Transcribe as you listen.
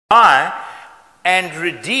buy and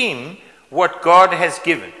redeem what God has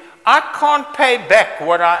given. I can't pay back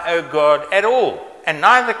what I owe God at all, and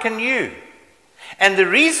neither can you. And the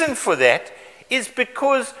reason for that is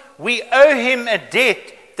because we owe him a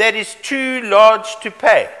debt that is too large to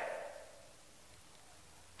pay.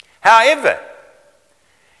 However,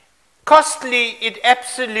 costly it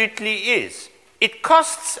absolutely is. It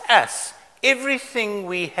costs us everything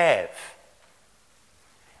we have.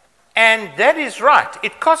 And that is right.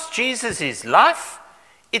 It cost Jesus his life.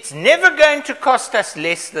 It's never going to cost us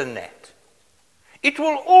less than that. It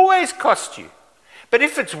will always cost you. But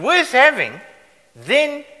if it's worth having,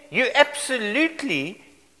 then you absolutely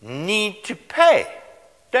need to pay,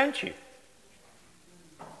 don't you?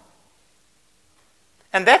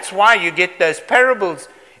 And that's why you get those parables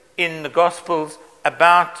in the Gospels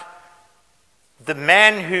about the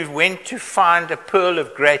man who went to find a pearl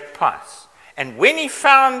of great price. And when he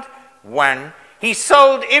found one, he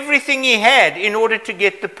sold everything he had in order to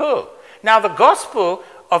get the pearl. Now, the gospel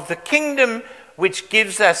of the kingdom, which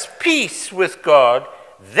gives us peace with God,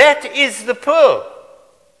 that is the pearl.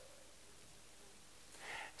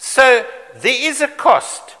 So there is a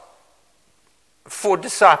cost for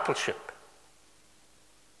discipleship.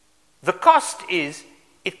 The cost is,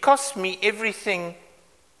 it costs me everything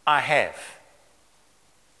I have.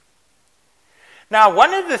 Now,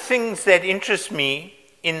 one of the things that interests me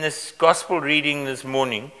in this gospel reading this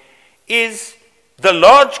morning is the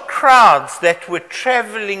large crowds that were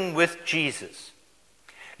traveling with Jesus.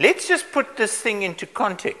 Let's just put this thing into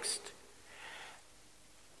context.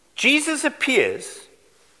 Jesus appears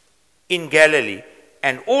in Galilee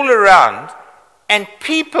and all around, and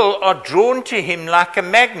people are drawn to him like a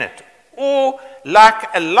magnet, or like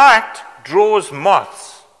a light draws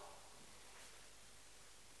moths.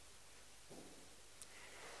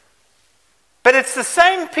 But it's the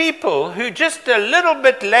same people who just a little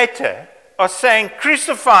bit later are saying,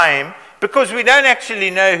 crucify him, because we don't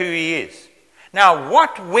actually know who he is. Now,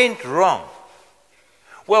 what went wrong?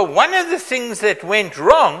 Well, one of the things that went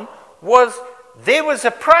wrong was there was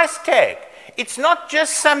a price tag. It's not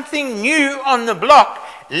just something new on the block,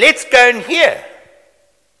 let's go and hear.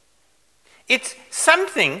 It's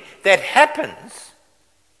something that happens,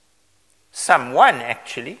 someone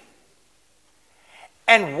actually,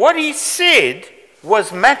 and what he said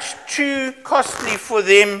was much too costly for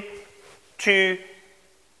them to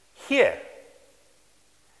hear.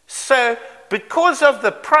 So, because of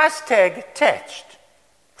the price tag attached,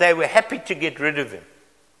 they were happy to get rid of him.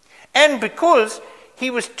 And because he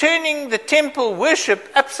was turning the temple worship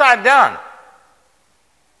upside down.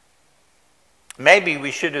 Maybe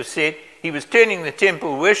we should have said he was turning the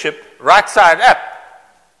temple worship right side up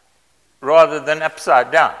rather than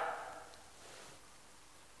upside down.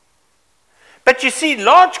 But you see,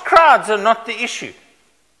 large crowds are not the issue.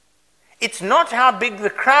 It's not how big the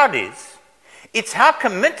crowd is, it's how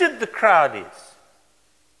committed the crowd is.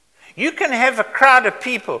 You can have a crowd of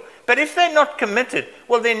people, but if they're not committed,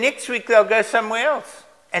 well, then next week they'll go somewhere else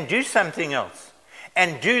and do something else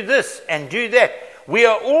and do this and do that. We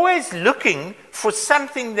are always looking for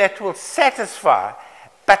something that will satisfy,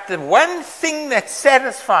 but the one thing that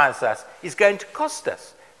satisfies us is going to cost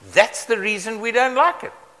us. That's the reason we don't like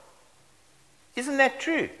it. Isn't that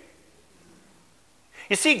true?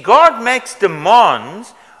 You see, God makes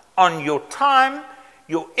demands on your time,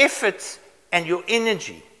 your efforts, and your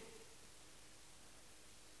energy.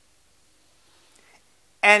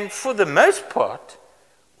 And for the most part,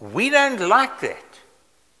 we don't like that.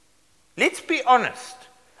 Let's be honest.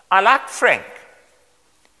 I like Frank.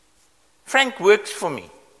 Frank works for me.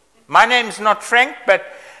 My name's not Frank, but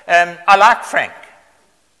I like Frank.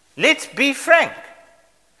 Let's be frank.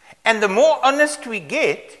 And the more honest we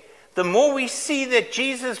get, the more we see that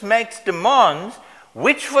Jesus makes demands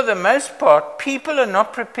which, for the most part, people are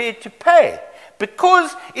not prepared to pay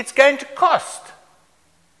because it's going to cost.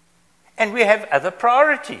 And we have other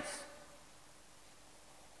priorities.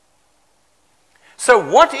 So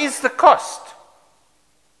what is the cost?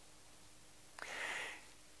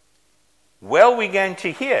 Well, we're going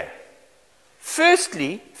to hear.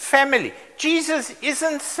 Firstly, family. Jesus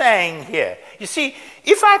isn't saying here. You see,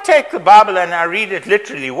 if I take the Bible and I read it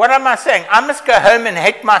literally, what am I saying? I must go home and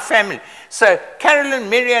hate my family. So, Carolyn,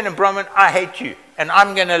 Marianne, and Brahman, I hate you, and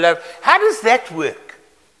I'm going to love. How does that work?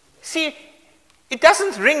 See, it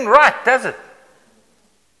doesn't ring right, does it?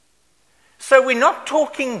 So we're not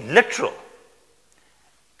talking literal.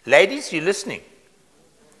 Ladies, you're listening.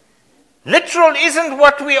 Literal isn't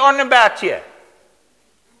what we're on about here.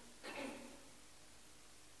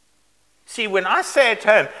 See, when I say at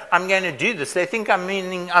home, I'm going to do this, they think I'm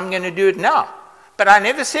meaning I'm going to do it now. But I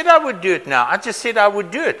never said I would do it now. I just said I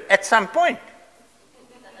would do it at some point.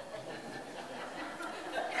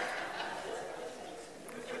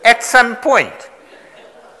 At some point.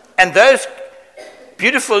 And those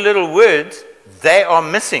beautiful little words, they are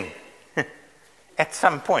missing at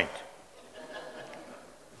some point.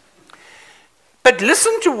 But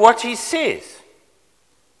listen to what he says.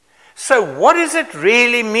 So what is it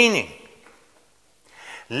really meaning?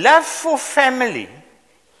 Love for family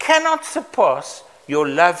cannot surpass your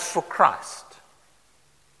love for Christ.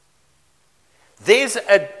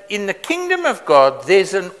 In the kingdom of God,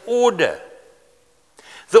 there's an order.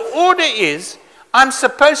 The order is, I'm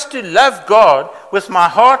supposed to love God with my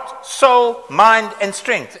heart, soul, mind, and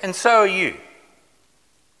strength. And so are you.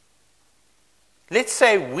 Let's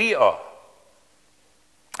say we are.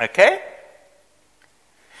 Okay?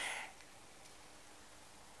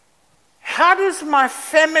 How does my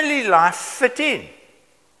family life fit in?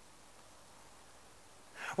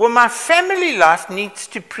 Well, my family life needs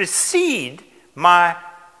to precede my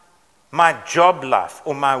job life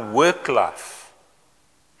or my work life.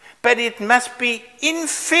 But it must be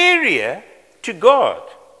inferior to God.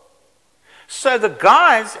 So the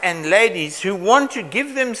guys and ladies who want to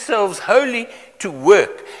give themselves wholly to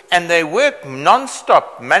work, and they work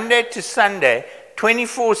non-stop, Monday to Sunday,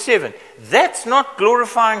 24/7, that's not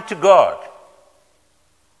glorifying to God.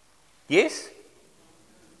 Yes?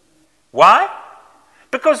 Why?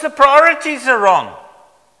 Because the priorities are wrong.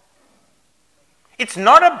 It's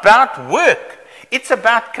not about work. It's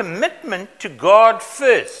about commitment to God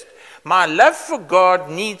first. My love for God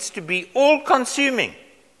needs to be all-consuming.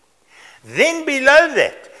 Then below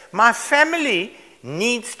that, my family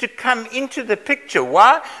needs to come into the picture.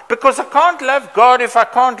 Why? Because I can't love God if I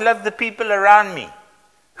can't love the people around me.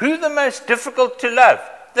 Who's the most difficult to love?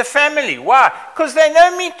 The family. Why? Because they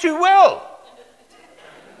know me too well.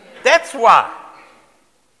 That's why.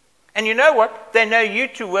 And you know what? They know you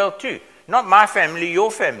too well too. Not my family,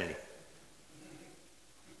 your family.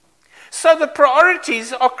 So the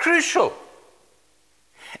priorities are crucial.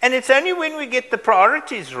 And it's only when we get the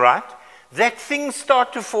priorities right that things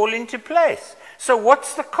start to fall into place. So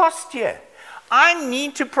what's the cost here? I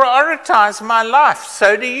need to prioritize my life.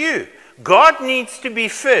 So do you. God needs to be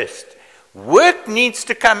first. Work needs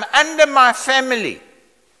to come under my family,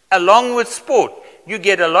 along with sport. You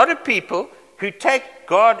get a lot of people who take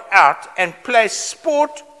God out and place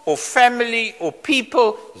sport or family or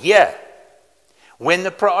people here. When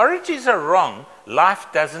the priorities are wrong, life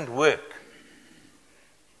doesn't work.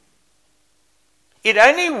 It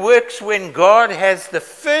only works when God has the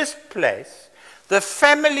first place. The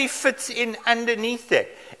family fits in underneath that.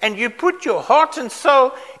 And you put your heart and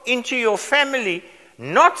soul into your family,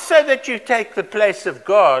 not so that you take the place of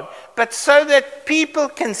God, but so that people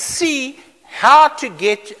can see how to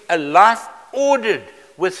get a life ordered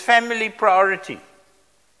with family priority.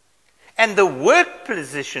 And the work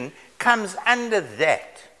position comes under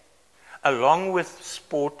that, along with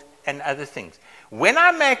sport and other things. When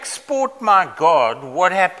I make sport my God,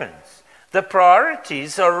 what happens? The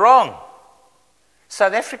priorities are wrong.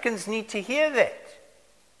 South Africans need to hear that.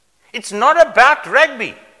 It's not about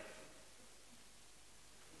rugby.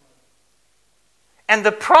 And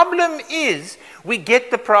the problem is we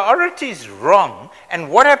get the priorities wrong. And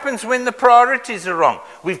what happens when the priorities are wrong?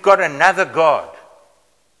 We've got another God.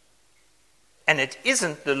 And it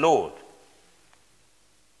isn't the Lord.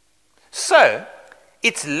 So,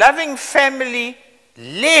 it's loving family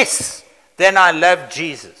less than I love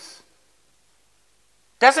Jesus.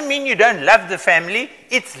 Doesn't mean you don't love the family.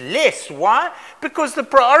 It's less. Why? Because the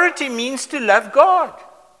priority means to love God.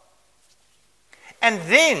 And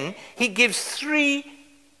then he gives 3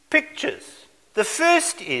 pictures. The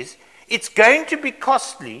first is, it's going to be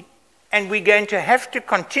costly, and we're going to have to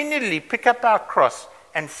continually pick up our cross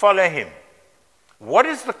and follow him. What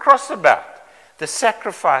is the cross about? The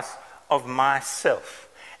sacrifice of myself.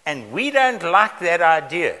 And we don't like that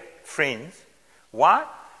idea, friends. Why?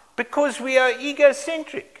 Because we are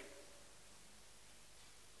egocentric.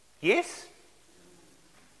 Yes?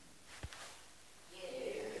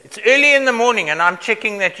 It's early in the morning and I'm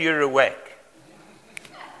checking that you're awake.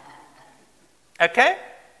 Okay?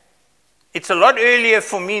 It's a lot earlier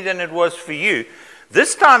for me than it was for you.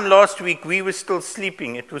 This time last week we were still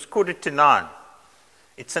sleeping. It was 9:15.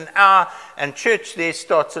 It's an hour and church there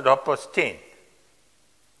starts at 10:30.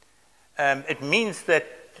 It means that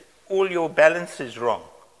all your balance is wrong.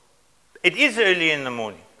 It is early in the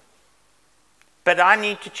morning. But I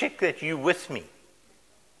need to check that you're with me.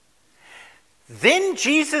 Then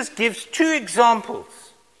Jesus gives 2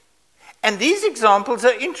 examples. And these examples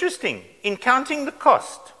are interesting in counting the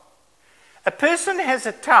cost. A person has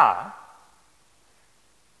a tower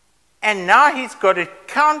And now he's got to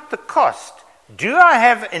count the cost. Do I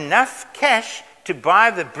have enough cash to buy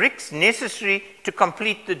the bricks necessary to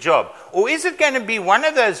complete the job? Or is it going to be one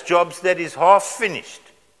of those jobs that is half finished?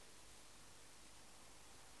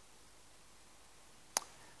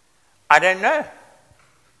 I don't know.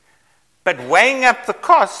 But weighing up the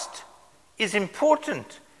cost is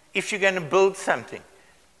important if you're going to build something.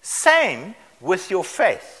 Same with your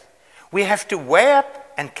faith. We have to weigh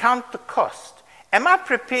up and count the cost. Am I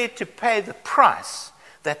prepared to pay the price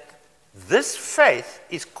that this faith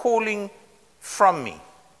is calling from me?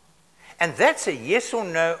 And that's a yes or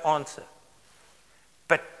no answer.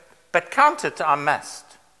 But count it, I must.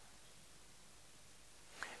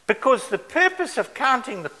 Because the purpose of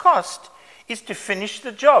counting the cost is to finish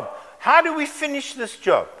the job. How do we finish this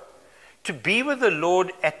job? To be with the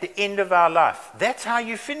Lord at the end of our life. That's how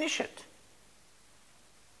you finish it.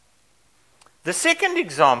 The second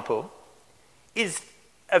example is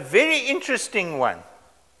a very interesting one.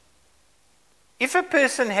 If a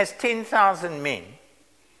person has 10,000 men,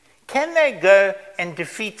 can they go and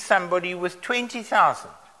defeat somebody with 20,000?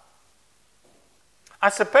 I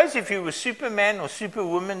suppose if you were Superman or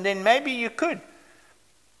Superwoman, then maybe you could.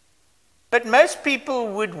 But most people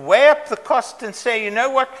would weigh up the cost and say, you know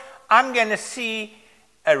what, I'm going to see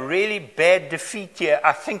a really bad defeat here.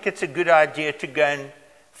 I think it's a good idea to go and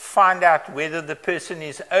find out whether the person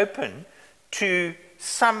is open to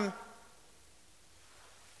some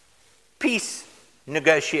peace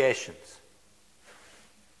negotiations.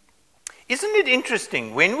 Isn't it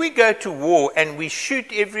interesting? When we go to war and we shoot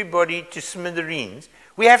everybody to smithereens,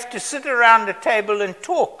 we have to sit around a table and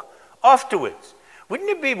talk afterwards. Wouldn't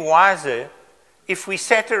it be wiser if we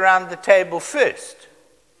sat around the table first?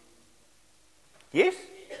 Yes?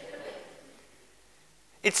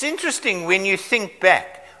 It's interesting when you think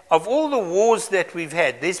back of all the wars that we've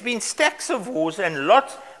had. There's been stacks of wars and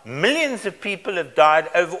millions of people have died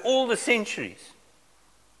over all the centuries.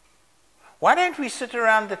 Why don't we sit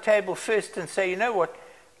around the table first and say, you know what,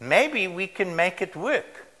 maybe we can make it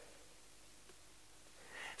work?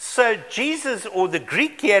 So Jesus, or the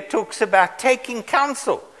Greek here, talks about taking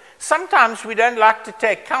counsel. Sometimes we don't like to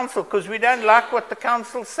take counsel because we don't like what the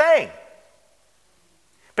council's saying.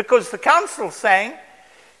 Because the council's saying,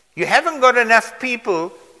 you haven't got enough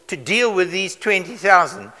people to deal with these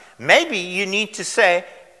 20,000. Maybe you need to say,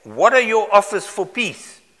 what are your offers for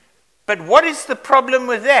peace? But what is the problem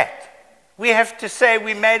with that? We have to say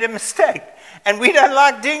we made a mistake. And we don't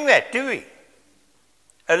like doing that, do we?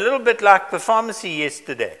 A little bit like the pharmacy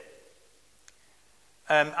yesterday.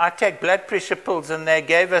 I take blood pressure pills and they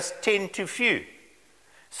gave us 10 too few.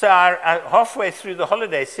 So I halfway through the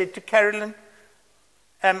holiday said to Carolyn,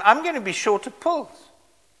 I'm going to be short of pills.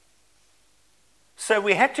 So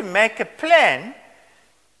we had to make a plan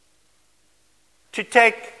to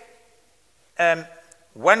take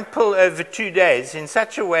one pill over 2 days in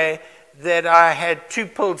such a way that I had 2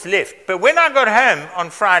 pills left. But when I got home on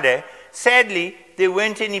Friday, sadly, there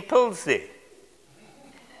weren't any pills there.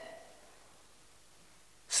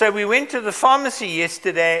 So we went to the pharmacy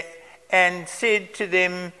yesterday and said to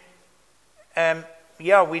them,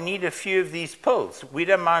 yeah, we need a few of these pills. We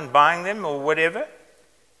don't mind buying them or whatever.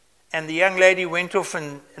 And the young lady went off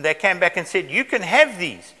and they came back and said, you can have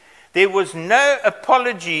these. There was no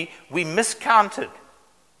apology. We miscounted.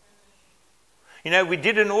 You know, we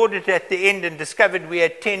did an audit at the end and discovered we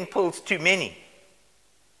had 10 pills too many.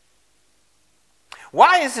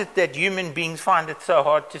 Why is it that human beings find it so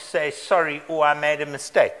hard to say, sorry, or I made a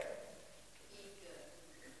mistake?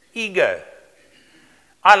 Ego.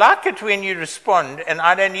 I like it when you respond and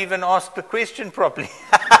I don't even ask the question properly.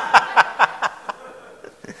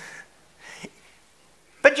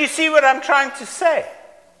 But you see what I'm trying to say?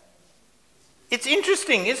 It's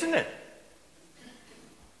interesting, isn't it?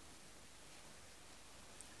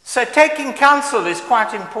 So taking counsel is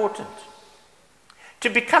quite important. To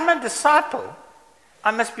become a disciple,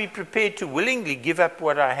 I must be prepared to willingly give up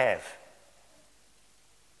what I have.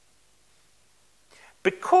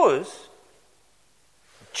 Because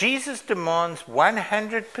Jesus demands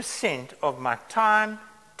 100% of my time,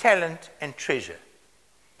 talent, and treasure.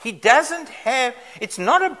 He doesn't have, it's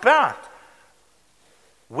not about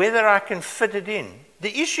whether I can fit it in.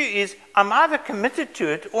 The issue is, I'm either committed to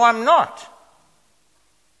it or I'm not.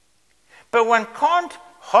 But one can't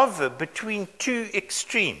hover between two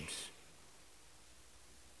extremes.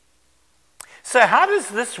 So how does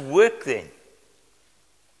this work then?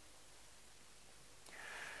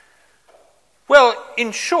 Well,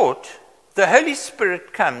 in short, the Holy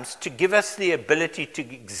Spirit comes to give us the ability to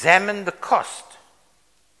examine the cost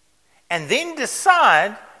and then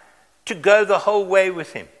decide to go the whole way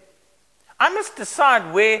with him. I must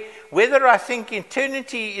decide whether I think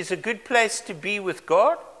eternity is a good place to be with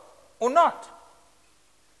God or not.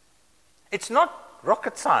 It's not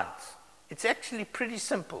rocket science. It's actually pretty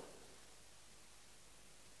simple.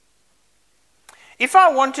 If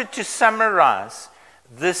I wanted to summarize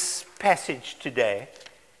this passage today,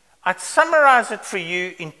 I'd summarize it for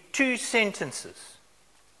you in 2 sentences.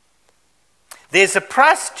 There's a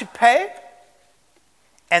price to pay,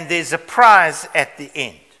 and there's a prize at the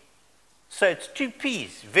end. So it's 2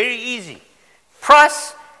 P's, very easy.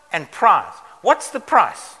 Price and prize. What's the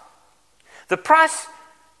price? The price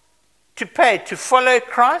to pay to follow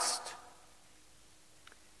Christ,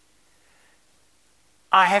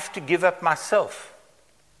 I have to give up myself.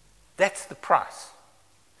 That's the price.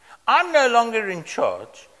 I'm no longer in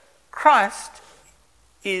charge. Christ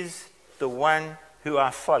is the one who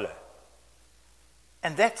I follow.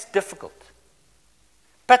 And that's difficult.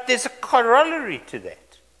 But there's a corollary to that.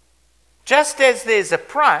 Just as there's a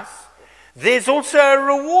price, there's also a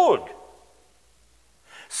reward.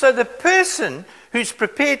 So the person who's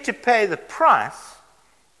prepared to pay the price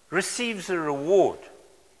receives a reward.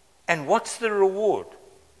 And what's the reward?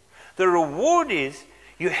 The reward is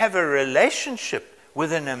you have a relationship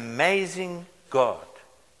with an amazing God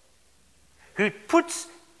who puts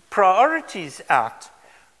priorities out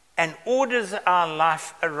and orders our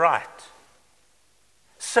life aright.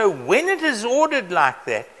 So when it is ordered like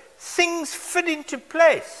that, things fit into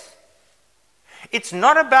place. It's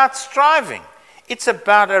not about striving. It's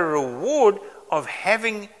about a reward of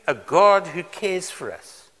having a God who cares for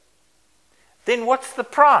us. Then what's the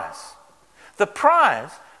prize? The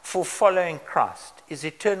prize for following Christ is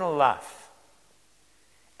eternal life.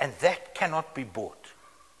 And that cannot be bought.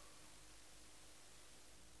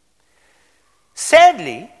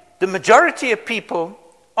 Sadly, the majority of people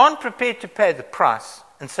aren't prepared to pay the price,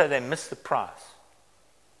 and so they miss the prize.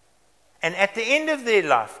 And at the end of their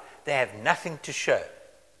life, they have nothing to show.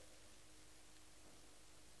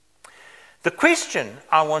 The question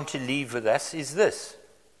I want to leave with us is this.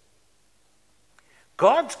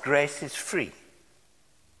 God's grace is free.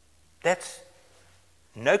 That's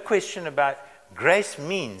no question about it. Grace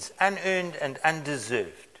means unearned and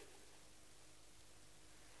undeserved.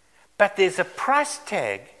 But there's a price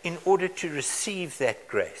tag in order to receive that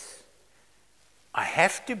grace. I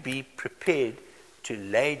have to be prepared to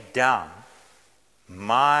lay down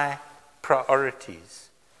my priorities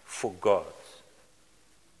for God's.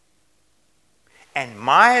 And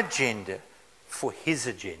my agenda for His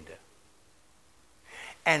agenda.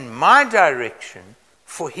 And my direction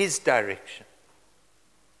for His direction.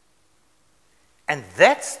 And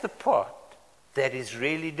that's the part that is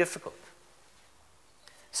really difficult.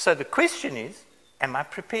 So the question is, am I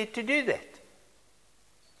prepared to do that?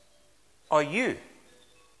 Are you?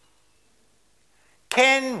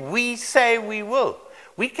 Can we say we will?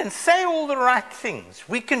 We can say all the right things.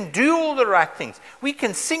 We can do all the right things. We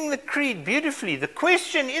can sing the creed beautifully. The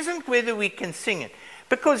question isn't whether we can sing it,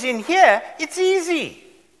 because in here, it's easy.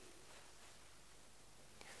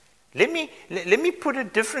 Let me put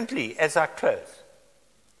it differently as I close.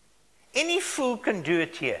 Any fool can do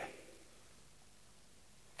it here.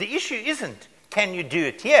 The issue isn't, can you do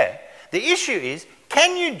it here? The issue is,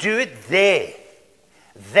 can you do it there?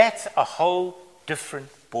 That's a whole different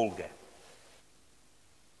ballgame.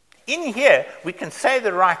 In here, we can say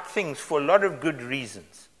the right things for a lot of good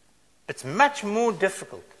reasons. It's much more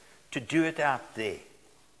difficult to do it out there.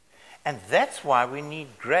 And that's why we need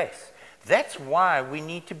grace. That's why we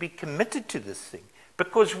need to be committed to this thing.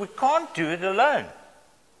 Because we can't do it alone.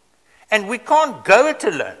 And we can't go it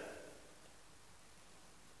alone.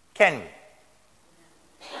 Can we?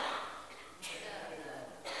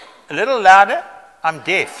 A little louder? I'm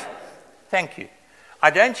deaf. Thank you. I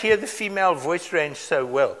don't hear the female voice range so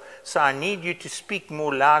well, so I need you to speak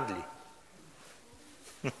more loudly.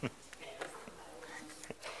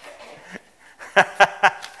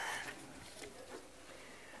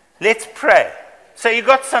 Let's pray. So you've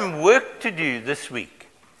got some work to do this week.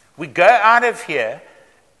 We go out of here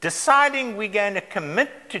deciding we're going to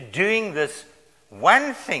commit to doing this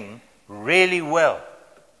one thing really well.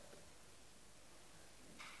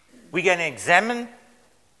 We're going to examine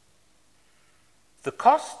the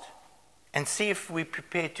cost and see if we're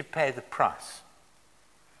prepared to pay the price.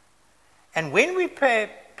 And when we're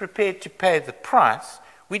prepared to pay the price,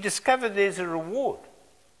 we discover there's a reward.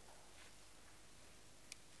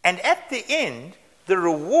 And at the end, the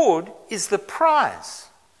reward is the prize.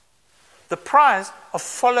 The prize of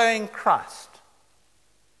following Christ.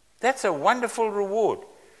 That's a wonderful reward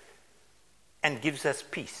and gives us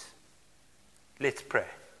peace. Let's pray.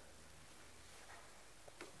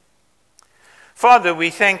 Father, we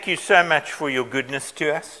thank you so much for your goodness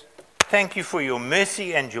to us. Thank you for your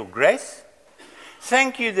mercy and your grace.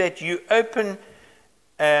 Thank you that you open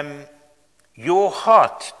your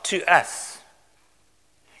heart to us.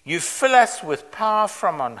 You fill us with power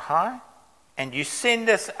from on high, and you send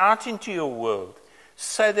us out into your world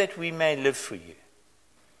so that we may live for you.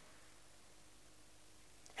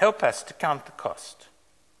 Help us to count the cost,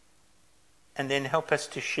 and then help us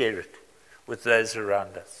to share it with those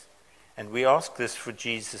around us. And we ask this for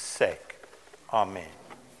Jesus' sake. Amen.